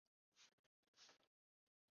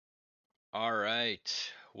All right,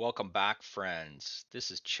 welcome back, friends.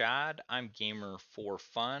 This is Chad. I'm gamer for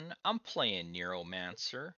fun. I'm playing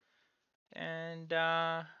Neuromancer, and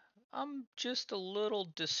I'm just a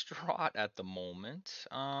little distraught at the moment.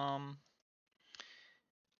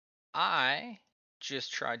 I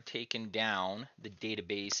just tried taking down the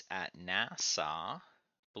database at NASA,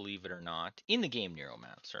 believe it or not, in the game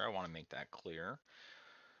Neuromancer. I want to make that clear.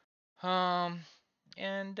 Um,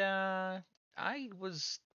 and I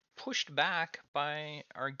was pushed back by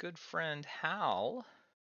our good friend Hal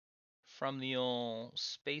from the old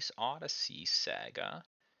Space Odyssey saga.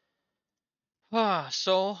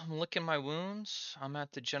 So I'm licking my wounds. I'm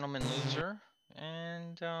at the Gentleman Loser,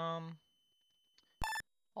 and I'll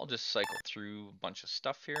just cycle through a bunch of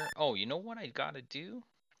stuff here. Oh, you know what I gotta do?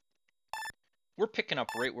 We're picking up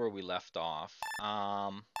right where we left off.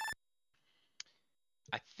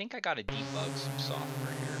 I think I gotta debug some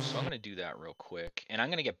software here, so I'm gonna do that real quick, and I'm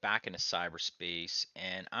gonna get back into cyberspace,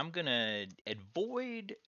 and I'm gonna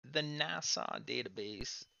avoid the NASA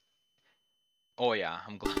database. Oh yeah,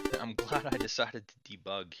 I'm glad I'm glad I decided to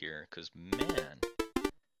debug here, cause man,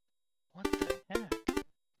 what the heck?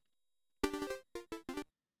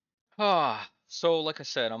 So like I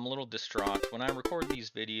said, I'm a little distraught. When I record these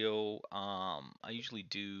video, I usually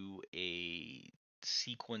do a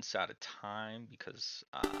sequence at a time because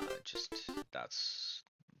just that's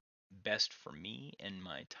best for me and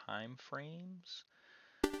my time frames.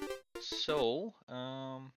 So,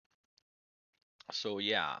 so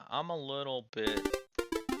yeah, I'm a little bit.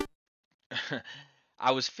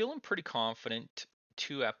 I was feeling pretty confident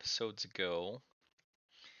 2 episodes ago.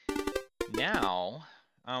 Now,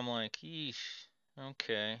 I'm like, yeesh,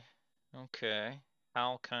 okay, okay.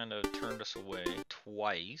 Hal kind of turned us away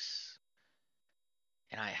twice.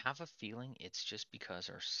 And I have a feeling it's just because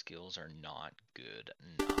our skills are not good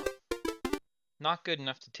enough. Not good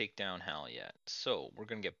enough to take down Hal yet. So we're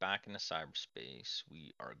going to get back into cyberspace.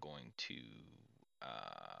 We are going to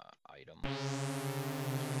item.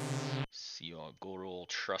 See, go to old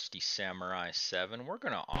trusty Samurai 7. We're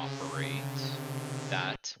going to operate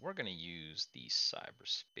that. We're going to use the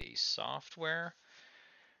cyberspace software.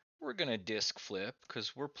 We're going to disk flip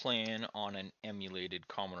because we're playing on an emulated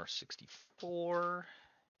Commodore 64.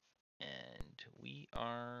 And we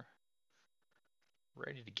are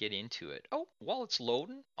ready to get into it. Oh, while it's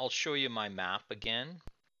loading, I'll show you my map again.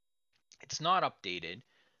 It's not updated,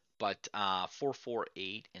 but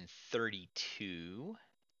 448 and 32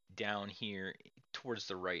 down here towards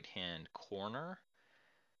the right hand corner.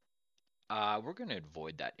 We're going to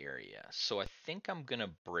avoid that area. So I think I'm going to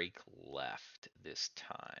break left this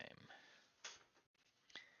time.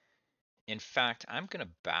 In fact, I'm going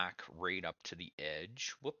to back right up to the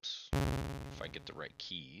edge. Whoops. If I get the right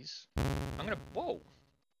keys. I'm going to, whoa,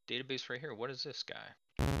 database right here. What is this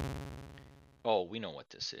guy? Oh, we know what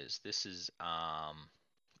this is. This is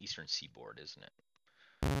Eastern Seaboard, isn't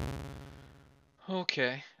it?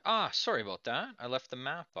 Okay. Sorry about that. I left the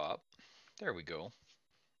map up. There we go.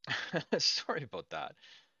 Sorry about that.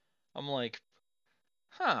 I'm like,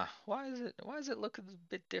 why is it looking a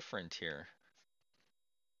bit different here?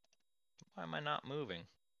 Why am I not moving?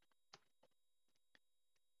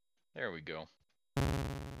 There we go.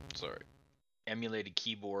 Sorry. Emulated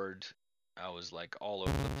keyboard. I was like all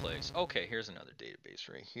over the place. Okay, here's another database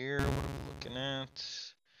right here. What are we looking at?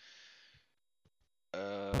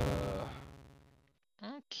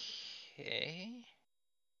 Okay.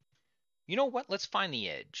 You know what? Let's find the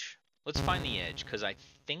edge. Let's find the edge, because I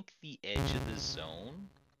think the edge of the zone,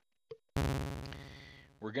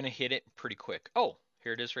 we're going to hit it pretty quick. Oh,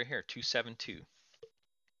 here it is right here, 272.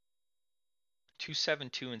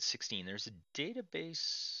 272 and 16. There's a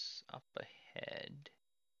database up ahead.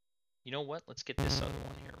 You know what? Let's get this other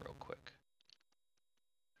one here real quick.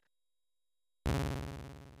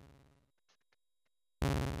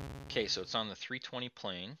 Okay, so it's on the 320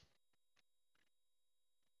 plane.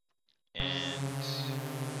 And,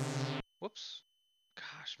 whoops.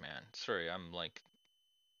 Gosh, man. Sorry, I'm like,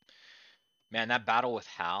 man, that battle with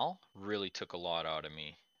Hal really took a lot out of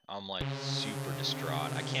me. I'm like super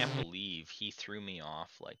distraught. I can't believe he threw me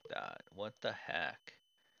off like that. What the heck?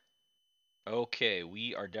 Okay,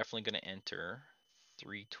 we are definitely going to enter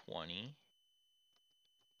 320.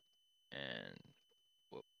 And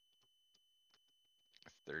whoop,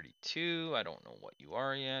 32. I don't know what you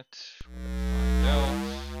are yet. We're gonna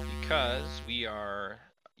find out because we are,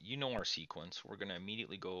 you know our sequence. We're going to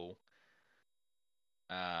immediately go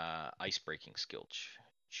ice breaking skill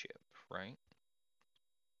chip, right?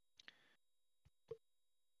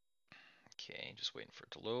 Okay, just waiting for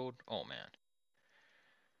it to load. Oh man.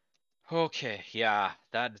 Okay, yeah,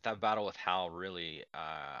 that battle with Hal really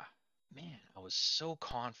Man, I was so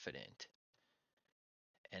confident.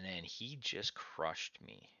 And then he just crushed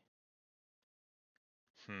me.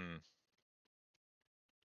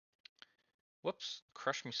 Whoops,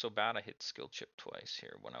 crushed me so bad I hit skill chip twice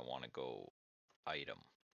here when I want to go item.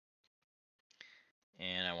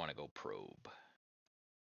 And I want to go probe.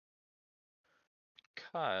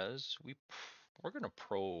 Because we're going to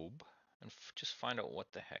probe and just find out what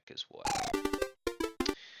the heck is what.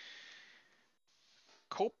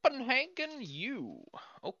 Copenhagen U.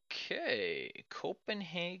 Okay,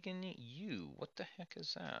 Copenhagen U. What the heck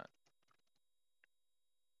is that?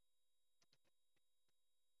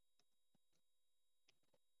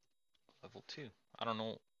 Level 2. I don't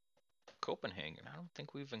know. Copenhagen. I don't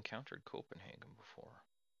think we've encountered Copenhagen before.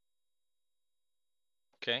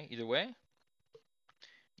 Okay, either way,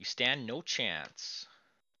 you stand no chance.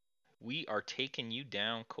 We are taking you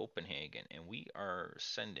down, Copenhagen, and we are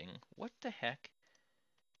sending. What the heck?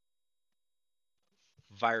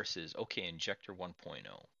 Viruses. Okay, Injector 1.0.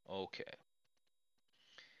 Okay.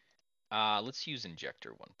 Let's use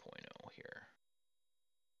Injector 1.0 here.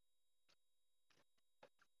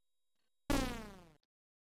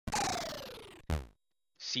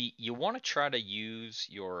 See, you want to try to use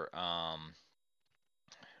your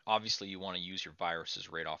obviously you want to use your viruses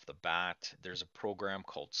right off the bat. There's a program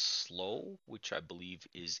called Slow, which I believe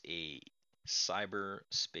is a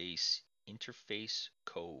cyberspace interface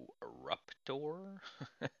corruptor.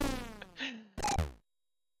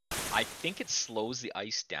 I think it slows the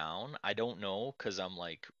ice down. I don't know because I'm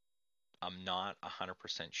not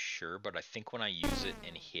 100% sure, but I think when I use it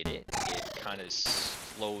and hit it, it kind of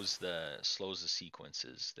slows the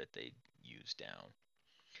sequences that they use down.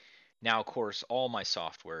 Now, of course, all my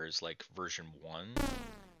software is like version 1,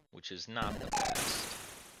 which is not the best.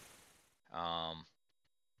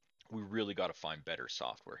 We really got to find better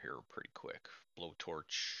software here pretty quick.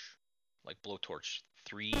 Blowtorch, like Blowtorch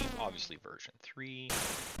 3, obviously version 3.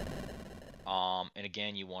 And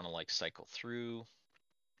again, you want to like cycle through.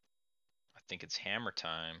 I think it's hammer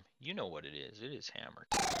time. You know what it is. It is hammer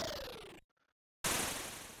time.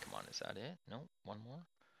 Come on, is that it? No, one more.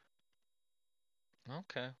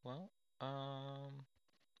 Okay, well,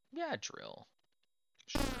 yeah, drill.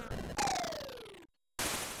 Sure.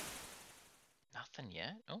 Nothing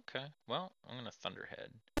yet? Okay, well, I'm gonna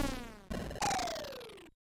Thunderhead.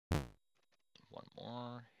 One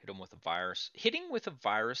more. Hit him with a virus. Hitting with a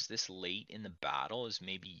virus this late in the battle is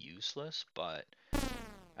maybe useless, but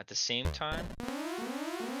at the same time...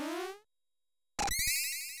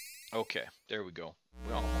 Okay, there we go.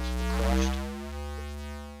 We almost crushed.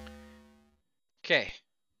 Okay.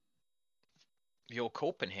 The old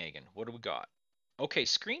Copenhagen. What do we got? Okay,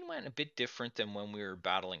 screen went a bit different than when we were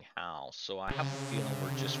battling Hal, so I have a feeling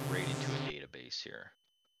we're just right into a database here.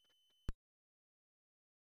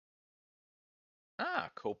 Ah,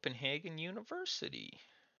 Copenhagen University.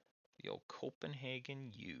 The old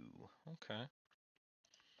Copenhagen U. Okay.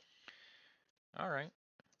 All right.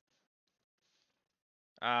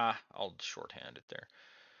 I'll shorthand it there.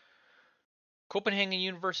 Copenhagen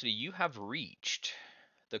University, you have reached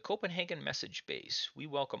the Copenhagen message base. We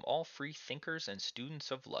welcome all free thinkers and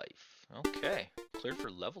students of life. Okay, cleared for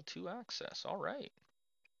level 2 access. All right.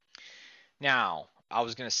 Now, I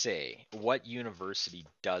was going to say, what university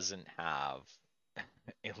doesn't have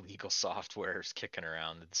illegal softwares kicking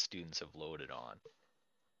around that the students have loaded on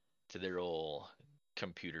to their old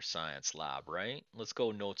computer science lab, right? Let's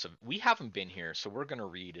go notes of... We haven't been here, so we're going to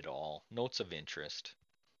read it all. Notes of interest.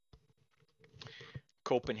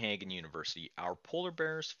 Copenhagen University. Our polar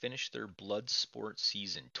bears finished their blood sport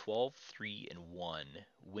season 12-3-1,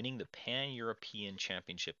 winning the Pan-European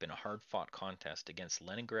Championship in a hard-fought contest against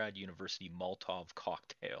Leningrad University Molotov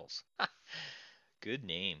Cocktails. Good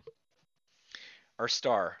name. Our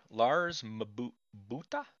star, Lars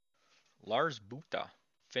Buta,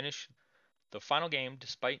 finished the final game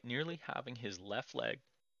despite nearly having his left leg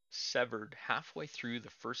severed halfway through the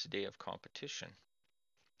first day of competition.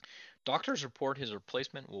 Doctors report his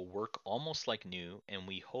replacement will work almost like new, and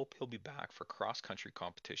we hope he'll be back for cross-country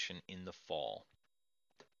competition in the fall.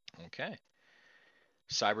 Okay.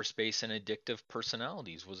 Cyberspace and Addictive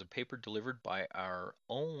Personalities was a paper delivered by our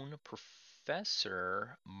own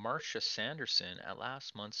Professor Marcia Sanderson at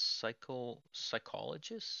last month's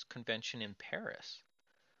psychologist convention in Paris.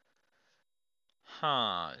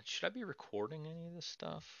 Huh. Should I be recording any of this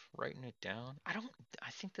stuff? Writing it down? I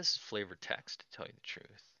think this is flavored text, to tell you the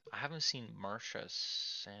truth. I haven't seen Marcia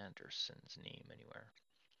Sanderson's name anywhere.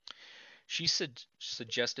 She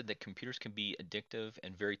suggested that computers can be addictive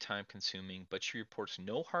and very time consuming, but she reports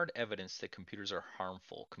no hard evidence that computers are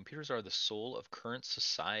harmful. Computers are the soul of current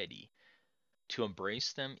society. To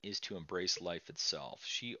embrace them is to embrace life itself.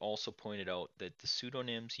 She also pointed out that the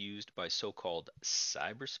pseudonyms used by so-called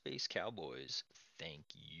cyberspace cowboys, thank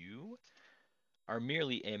you, are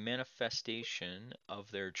merely a manifestation of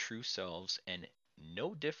their true selves and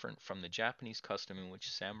no different from the Japanese custom in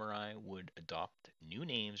which samurai would adopt new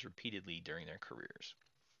names repeatedly during their careers.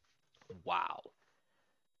 Wow.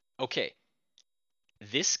 Okay,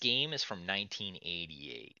 this game is from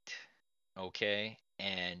 1988. Okay,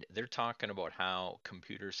 and they're talking about how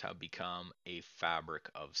computers have become a fabric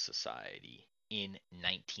of society in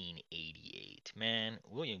 1988. Man,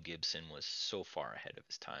 William Gibson was so far ahead of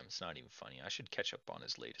his time. It's not even funny. I should catch up on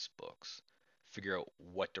his latest books. Figure out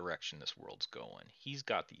what direction this world's going. He's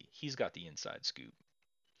got the inside scoop.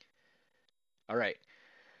 All right.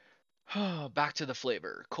 Back to the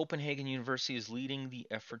flavor. Copenhagen University is leading the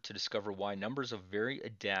effort to discover why numbers of very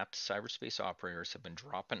adept cyberspace operators have been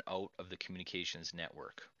dropping out of the communications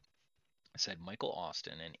network, said Michael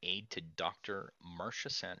Austin, an aide to Dr. Marcia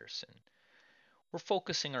Sanderson. We're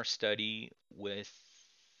focusing our study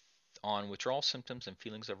on withdrawal symptoms and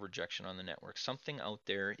feelings of rejection on the network. Something out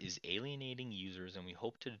there is alienating users, and we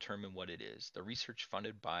hope to determine what it is. The research,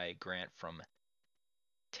 funded by a grant from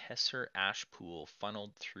Tesser Ashpool,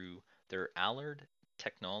 funneled through their Allard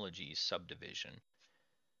Technologies subdivision,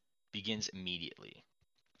 begins immediately.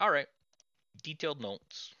 All right, detailed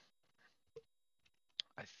notes.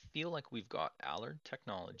 I feel like we've got Allard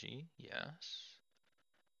Technology, yes.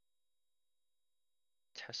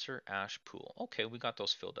 Tesser Ashpool. Okay, we got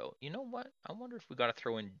those filled out. You know what? I wonder if we got to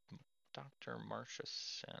throw in Dr. Marcia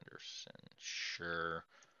Sanderson. Sure.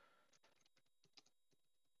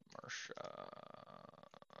 Marcia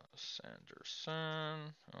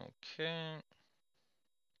Sanderson. Okay.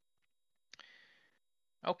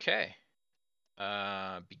 Okay.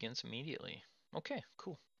 Begins immediately. Okay,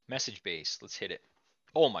 cool. Message base. Let's hit it.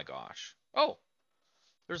 Oh my gosh. Oh,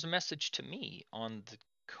 there's a message to me on the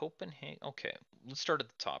Copenhagen. Okay, let's start at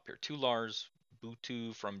the top here. To Lars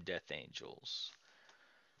Butu from Death Angels.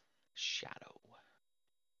 Shadow.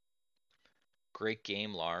 Great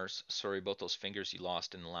game, Lars. Sorry about those fingers you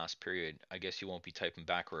lost in the last period. I guess you won't be typing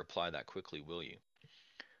back a reply that quickly, will you?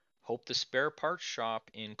 Hope the spare parts shop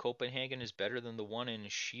in Copenhagen is better than the one in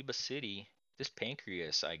Sheba City. This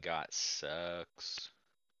pancreas I got sucks.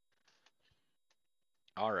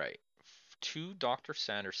 All right. To Dr.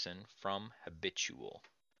 Sanderson from Habitual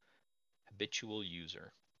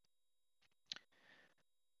user.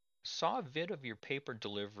 Saw a vid of your paper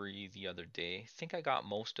delivery the other day. Think I got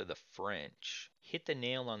most of the French. Hit the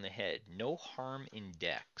nail on the head. No harm in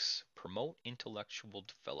decks. Promote intellectual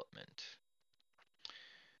development.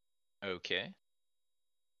 Okay.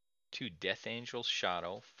 To Death Angel's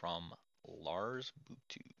Shadow from Lars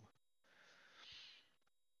Butu.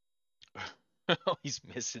 He's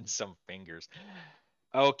missing some fingers.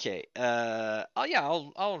 Okay. Oh yeah,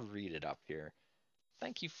 I'll read it up here.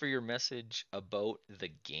 Thank you for your message about the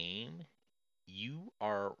game. You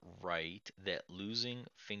are right that losing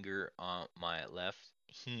finger on my left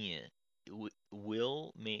hand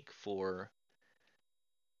will make for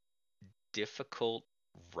difficult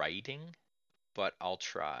writing, but I'll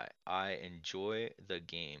try. I enjoy the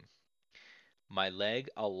game. My leg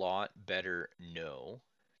a lot better now.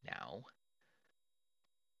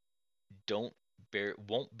 Don't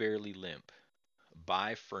won't barely limp.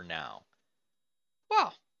 Bye for now.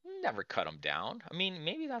 Well, never cut them down. I mean,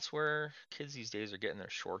 maybe that's where kids these days are getting their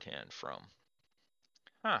shorthand from.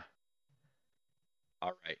 Huh.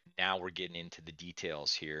 All right, now we're getting into the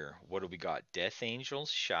details here. What do we got? Death Angel's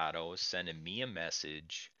Shadow sending me a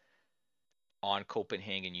message on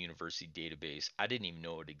Copenhagen University database. I didn't even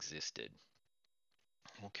know it existed.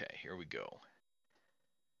 Okay, here we go.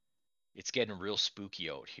 It's getting real spooky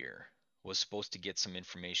out here. Was supposed to get some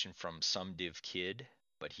information from some div kid,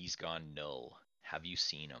 but he's gone null. Have you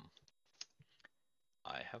seen him?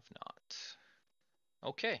 I have not.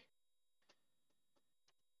 Okay.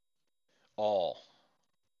 All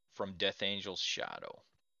from Death Angel's Shadow.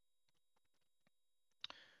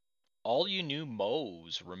 All you new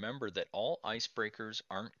Moes, remember that all icebreakers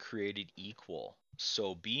aren't created equal.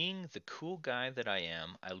 So being the cool guy that I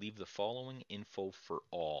am, I leave the following info for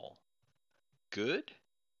all. Good?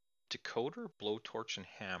 Decoder, blowtorch, and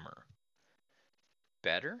hammer.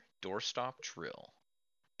 Better? Doorstop drill.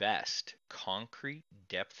 Best? Concrete,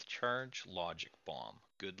 depth charge, logic bomb.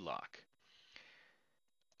 Good luck.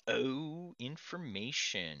 Oh,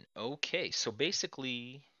 information. Okay, so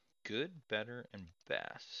basically good, better, and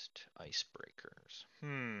best icebreakers.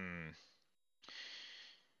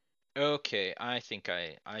 Okay, I think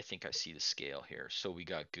I see the scale here. So we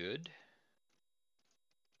got good,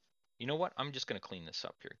 You know what? I'm just gonna clean this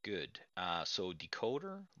up here. Good. So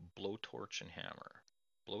decoder, blowtorch, and hammer.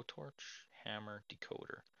 Blowtorch, hammer,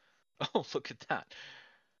 decoder. Oh, look at that.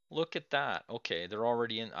 Look at that. Okay, they're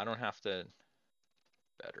already in. I don't have to.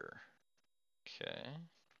 Better. Okay.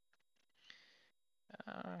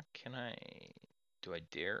 Can I? Do I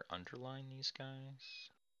dare underline these guys?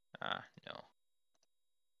 No.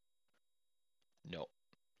 No.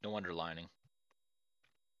 No underlining.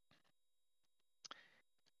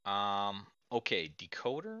 Okay,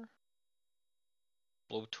 decoder,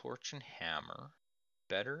 blowtorch, and hammer.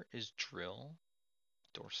 Better is drill,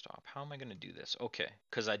 doorstop. How am I gonna do this? Okay,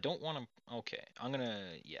 because I don't want to. Okay,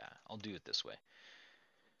 yeah, I'll do it this way.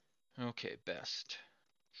 Okay, best.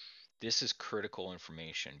 This is critical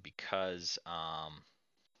information because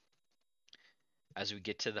as we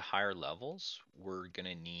get to the higher levels, we're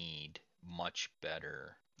gonna need much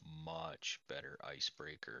better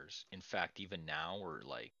icebreakers. In fact, even now we're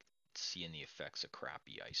like seeing the effects of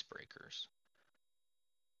crappy icebreakers.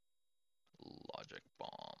 Logic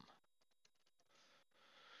bomb.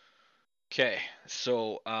 Okay,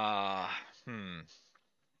 so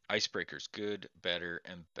icebreakers, good, better,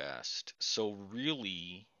 and best. So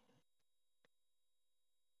really,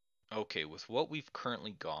 okay, with what we've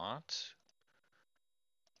currently got,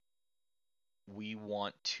 we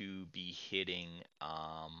want to be hitting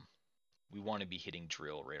we want to be hitting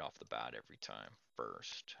drill right off the bat every time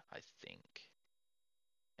first, I think.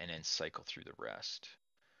 And then cycle through the rest.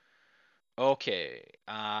 Okay.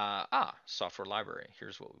 Software library.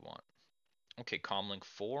 Here's what we want. Okay, Comlink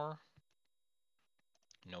 4.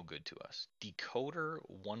 No good to us. Decoder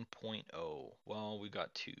 1.0. Well, we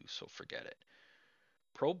got 2, so forget it.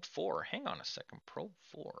 Probe 4. Hang on a second. Probe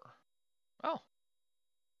 4. Oh.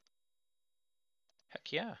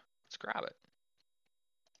 Heck yeah. Let's grab it.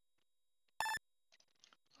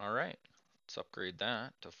 All right. Let's upgrade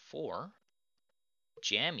that to 4.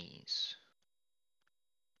 Jammies.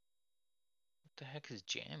 What the heck is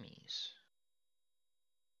jammies?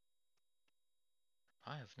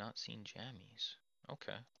 I have not seen jammies.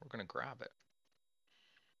 Okay, we're gonna grab it.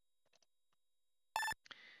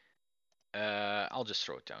 I'll just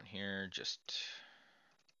throw it down here, just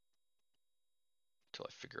until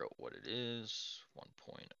I figure out what it is.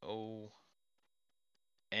 1.0.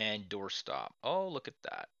 And doorstop. Oh, look at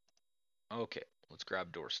that. Okay, let's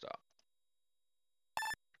grab doorstop.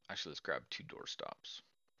 Actually, let's grab 2 doorstops.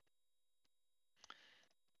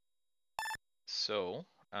 So,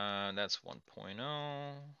 that's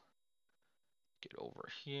 1.0. Get over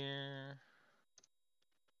here.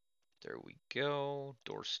 There we go.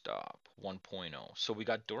 Doorstop 1.0. So we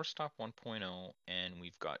got doorstop 1.0 and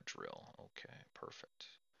we've got drill. Okay, perfect.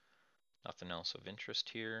 Nothing else of interest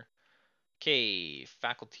here. Okay,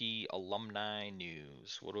 faculty alumni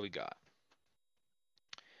news. What do we got?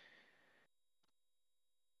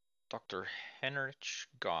 Dr. Heinrich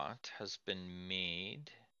Gott has been made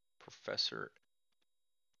professor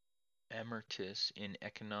emeritus in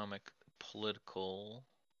economics, political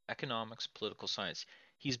science.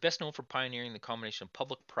 He's best known for pioneering the combination of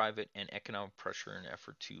public, private, and economic pressure in an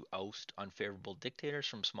effort to oust unfavorable dictators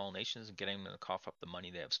from small nations and getting them to cough up the money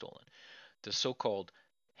they have stolen. The so-called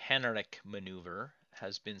Heinrich maneuver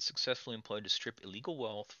has been successfully employed to strip illegal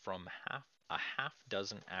wealth from a half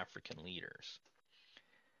dozen African leaders.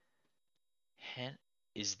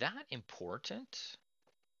 Is that important?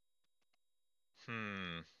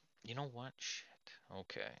 You know what? Shit.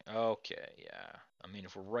 Okay. Okay, yeah. I mean,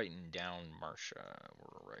 if we're writing down Marsha,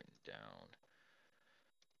 we're writing down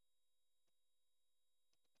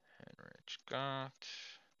Heinrich Gott.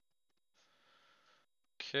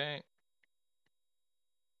 Okay.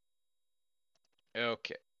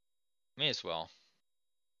 Okay. May as well.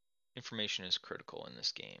 Information is critical in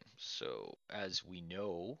this game. So, as we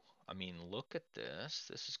know, I mean, look at this.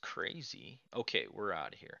 This is crazy. Okay, we're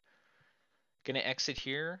out of here. Gonna exit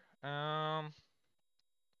here.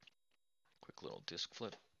 Quick little disk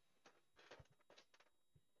flip.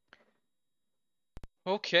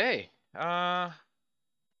 Okay. Oh,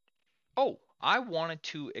 I wanted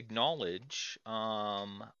to acknowledge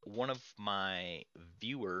one of my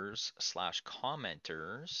viewers slash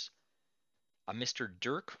commenters, Mr.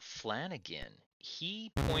 Dirk Flanagan.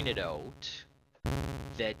 He pointed out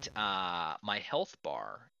that my health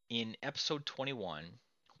bar in episode 21,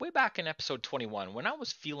 way back in episode 21, when I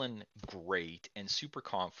was feeling great and super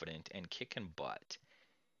confident and kicking butt,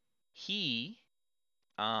 he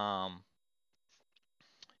um,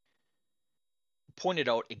 pointed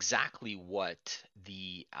out exactly what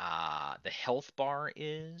the health bar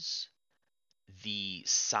is the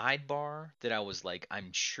sidebar that I was like,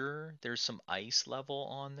 I'm sure there's some ice level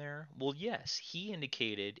on there. Well, yes, he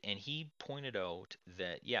indicated and he pointed out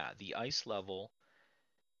that, yeah, the ice level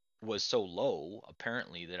was so low,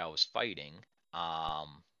 apparently, that I was fighting,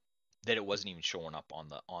 um, that it wasn't even showing up on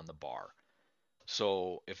the bar.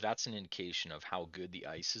 So if that's an indication of how good the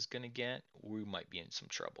ice is going to get, we might be in some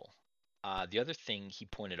trouble. The other thing he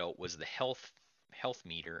pointed out was the health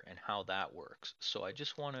meter and how that works. So I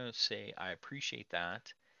just want to say I appreciate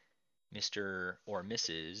that, Mr. or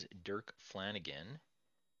Mrs. Dirk Flanagan.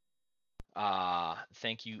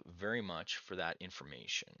 Thank you very much for that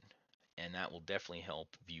information. And that will definitely help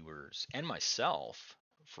viewers and myself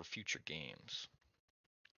for future games.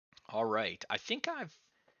 All right. I think I've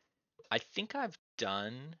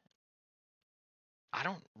done. I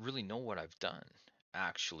don't really know what I've done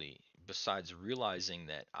actually, besides realizing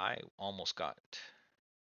that I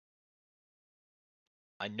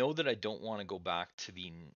know that I don't want to go back to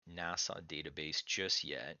the NASA database just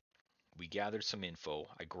yet. We gathered some info.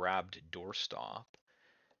 I grabbed doorstop,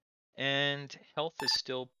 and health is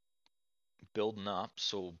still building up,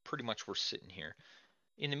 so pretty much we're sitting here.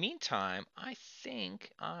 In the meantime, I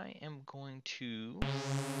think I am going to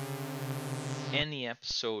end the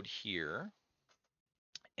episode here,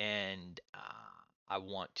 and I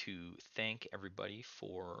want to thank everybody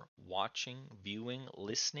for watching, viewing,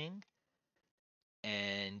 listening.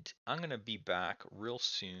 And I'm going to be back real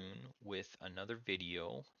soon with another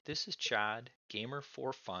video. This is Chad, Gamer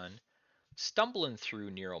for Fun, stumbling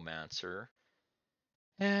through Neuromancer.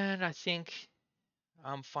 And I think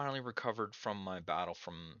I'm finally recovered from my battle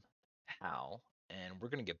from Hal. And we're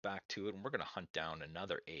going to get back to it and we're going to hunt down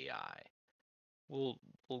another AI. We'll,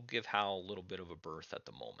 we'll give Hal a little bit of a berth at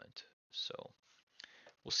the moment. So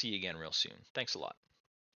we'll see you again real soon. Thanks a lot.